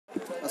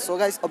So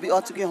guys अभी आ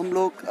चुके हैं हम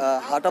लोग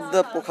हार्ट ऑफ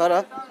द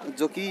पोखरा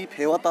जो कि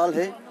फेवा ताल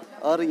है।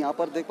 और यहाँ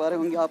पर देख पा रहे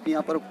होंगे आप,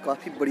 यहाँ पर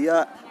काफ़ी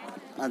बढ़िया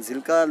झील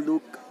का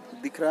लुक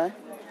दिख रहा है,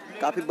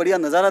 काफ़ी बढ़िया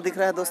नज़ारा दिख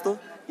रहा है दोस्तों।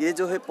 ये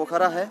जो है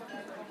पोखरा है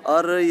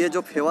और ये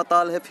जो फेवा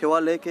ताल है, फेवा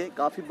लेक है,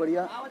 काफ़ी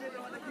बढ़िया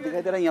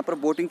दिखाई दे रहा है। यहाँ पर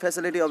बोटिंग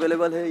फैसिलिटी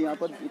अवेलेबल है। यहाँ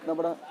पर इतना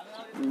बड़ा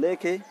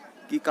लेक है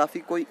कि काफ़ी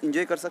कोई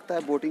इंजॉय कर सकता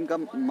है, बोटिंग का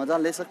मज़ा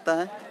ले सकता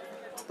है।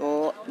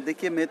 तो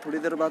देखिए मैं थोड़ी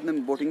देर बाद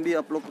में बोटिंग भी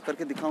आप लोग को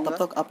करके दिखाऊंगा,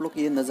 तब तक आप लोग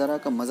ये नज़ारा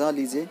का मज़ा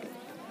लीजिए।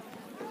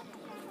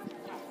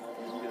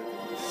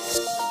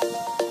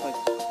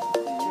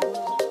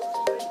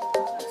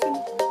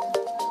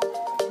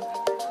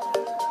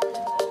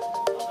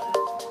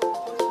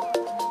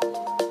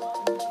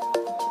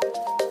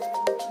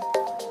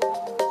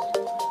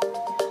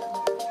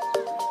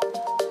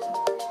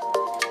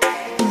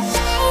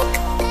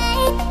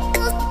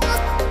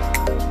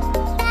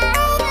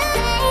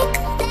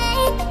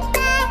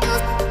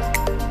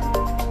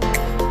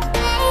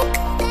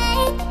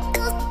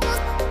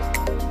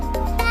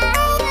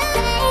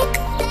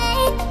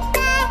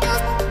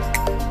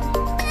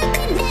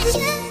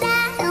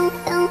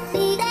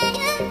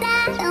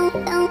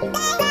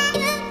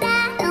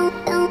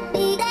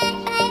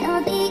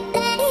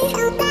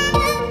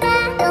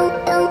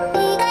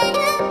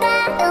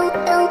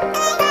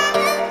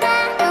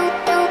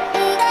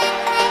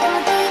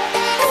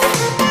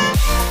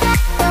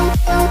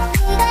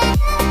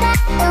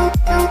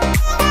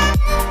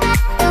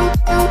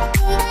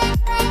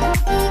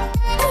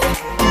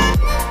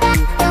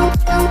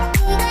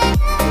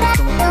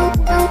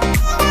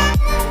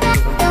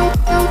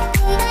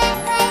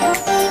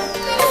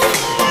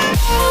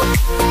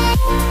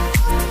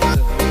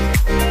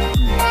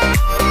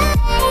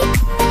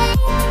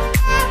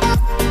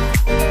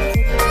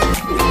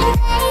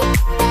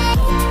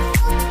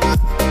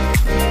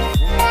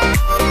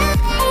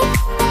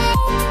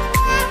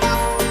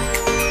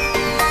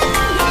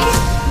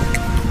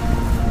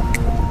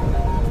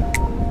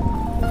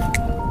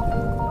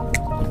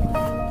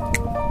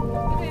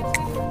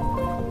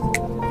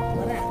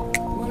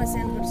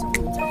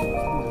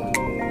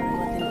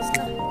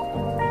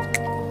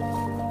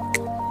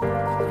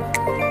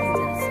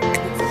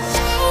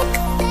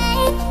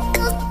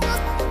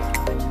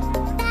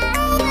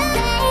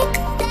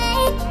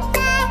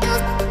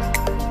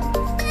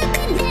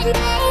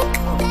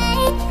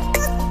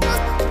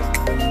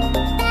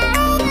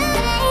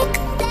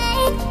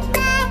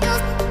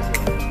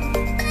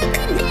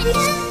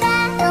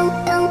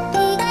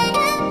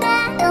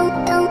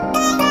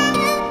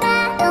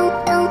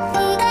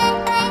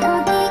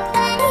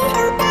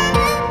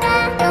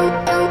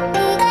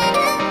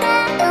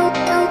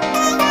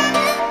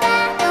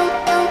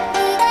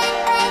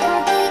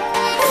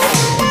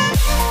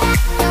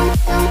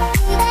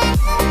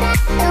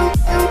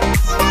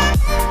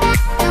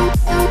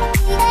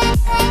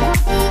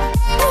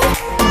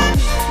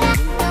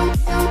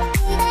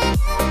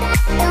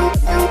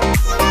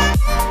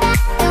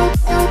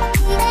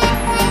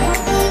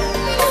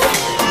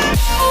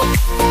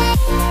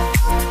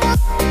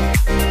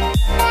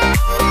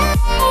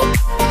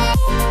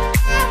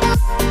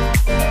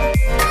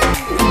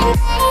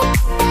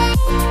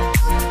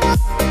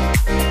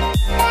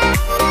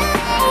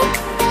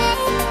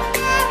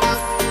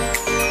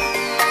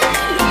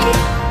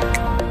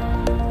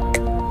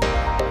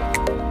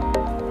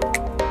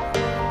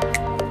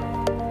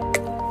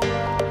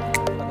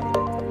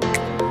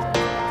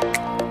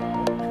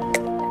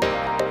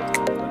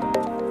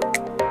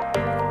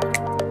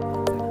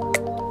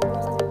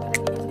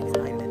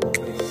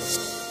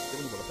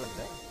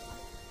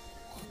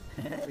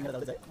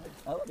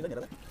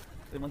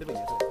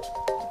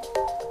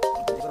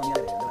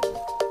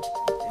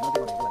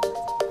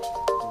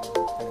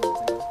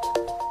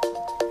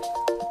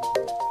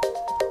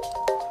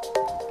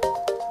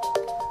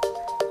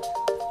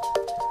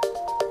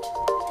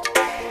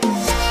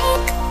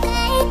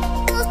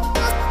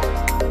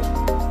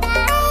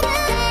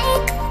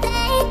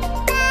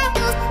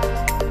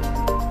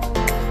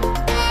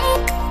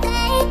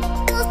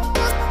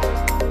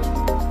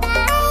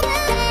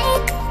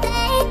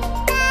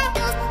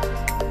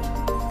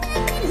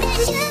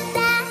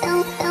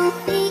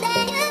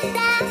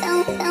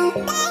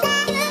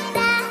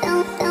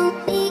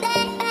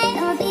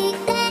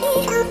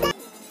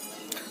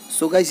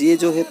 सो गाइस ये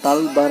जो है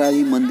ताल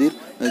बाराही मंदिर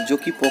जो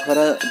कि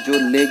पोखरा जो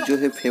लेक जो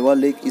है फेवा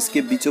लेक,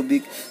 इसके बीचों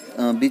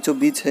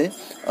बीच है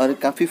और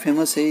काफ़ी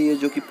फेमस है ये,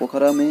 जो कि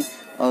पोखरा में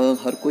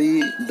हर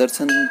कोई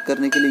दर्शन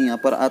करने के लिए यहाँ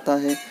पर आता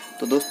है।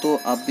 तो दोस्तों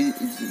आप भी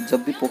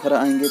जब भी पोखरा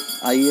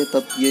आइए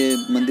तब ये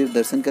मंदिर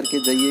दर्शन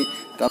करके जाइए।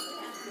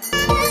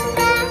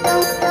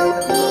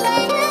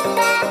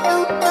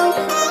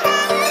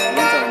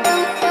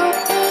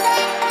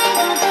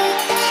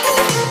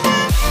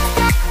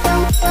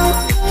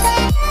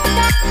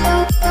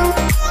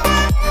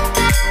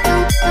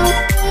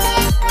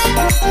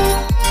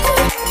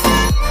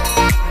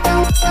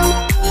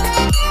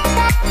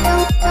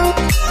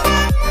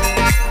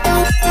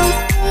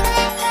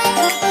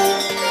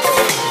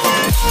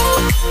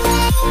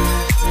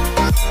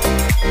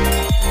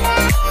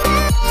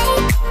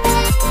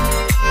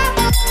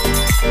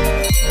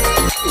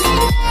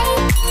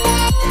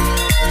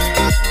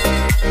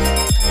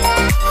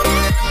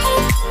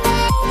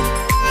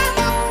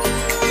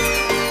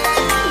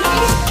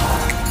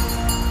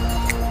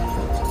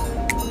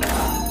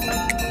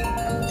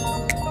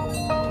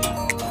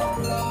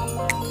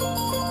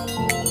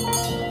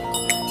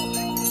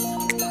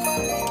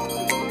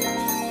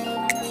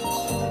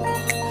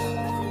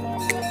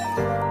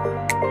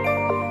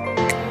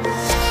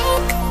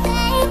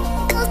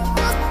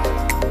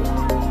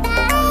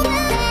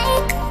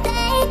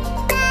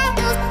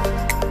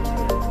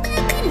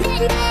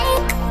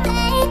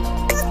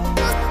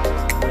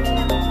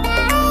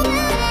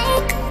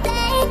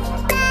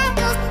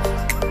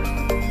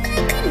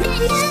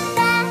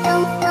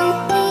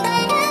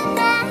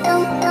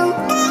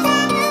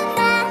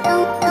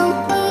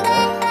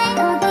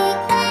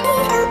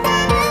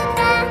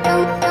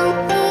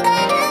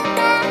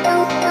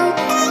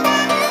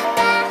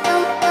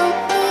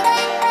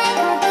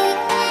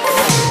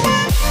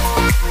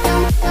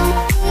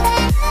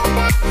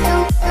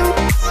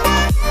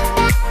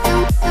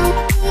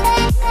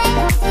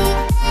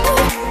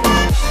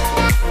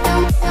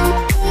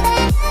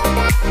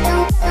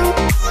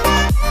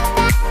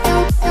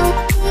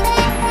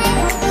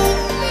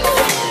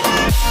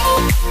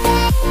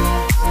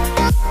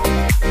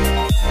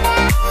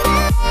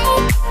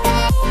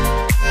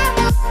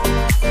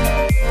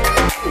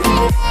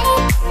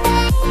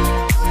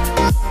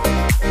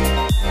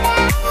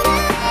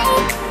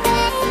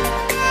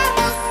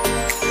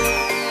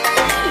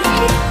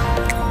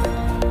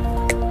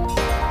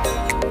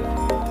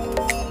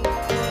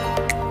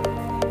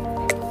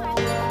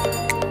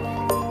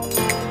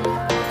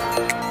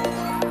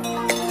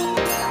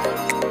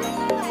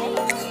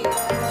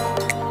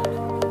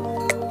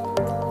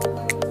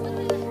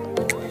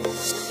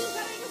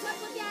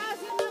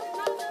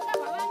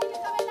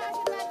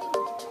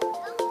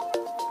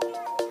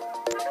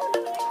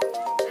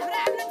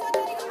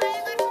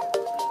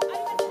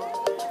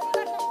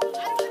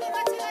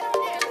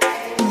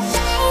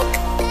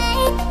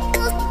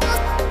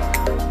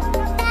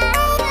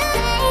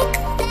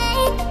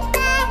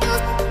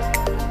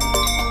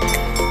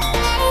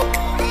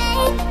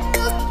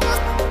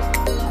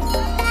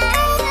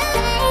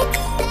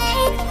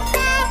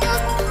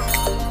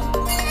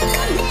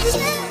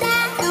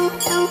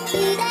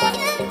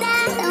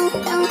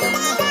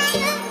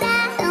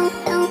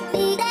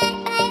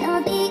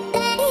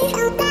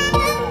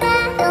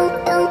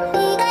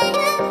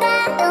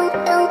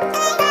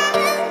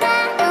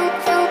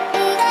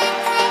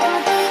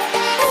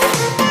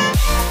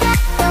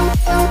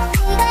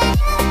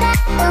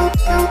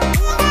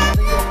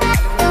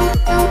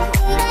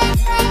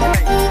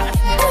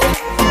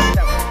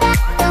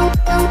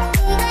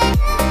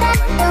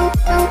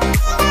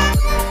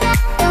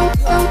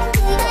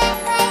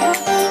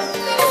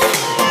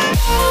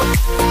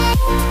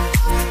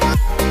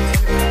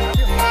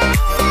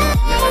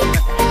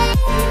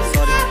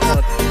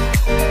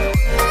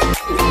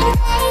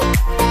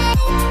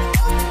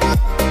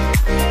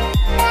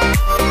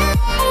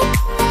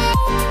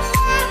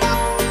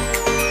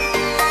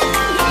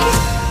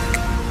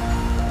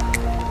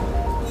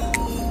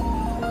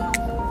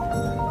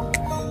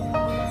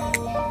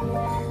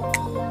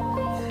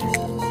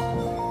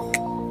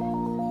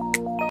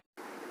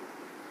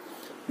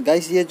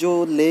 गाइस ये जो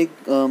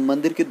लेक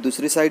मंदिर की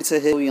दूसरी साइड से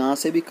है, तो यहाँ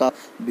से भी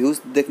व्यूज़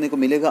देखने को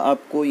मिलेगा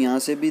आपको। यहाँ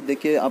से भी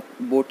देखिए आप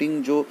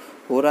बोटिंग जो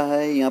हो रहा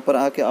है, यहाँ पर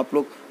आके आप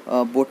लोग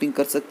बोटिंग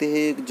कर सकते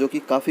हैं, जो कि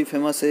काफ़ी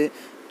फेमस है।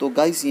 तो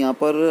गाइस यहाँ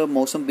पर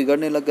मौसम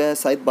बिगड़ने लग गया है,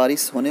 शायद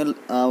बारिश होने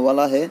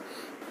वाला है।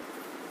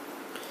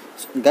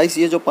 गाइस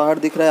ये जो पहाड़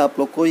दिख रहा है आप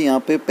लोग को, यहाँ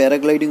पे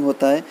पैराग्लाइडिंग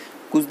होता है।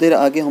 कुछ देर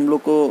आगे हम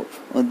लोग को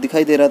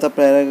दिखाई दे रहा था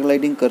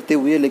पैराग्लाइडिंग करते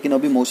हुए, लेकिन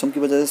अभी मौसम की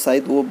वजह से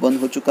शायद वो बंद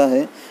हो चुका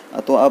है।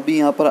 तो आप भी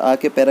यहाँ पर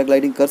आके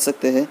पैराग्लाइडिंग कर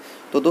सकते हैं।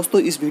 तो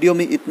दोस्तों इस वीडियो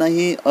में इतना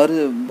ही, और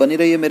बने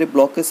रहिए मेरे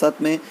ब्लॉग के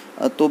साथ में।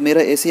 तो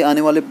मेरा ऐसे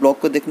आने वाले ब्लॉग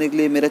को देखने के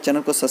लिए मेरे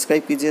चैनल को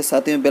सब्सक्राइब कीजिए,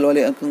 साथ ही में बेल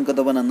वाले आइकन को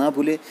दबाना ना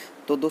भूले।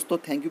 तो दोस्तों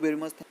thank you very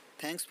much,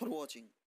 thanks for watching.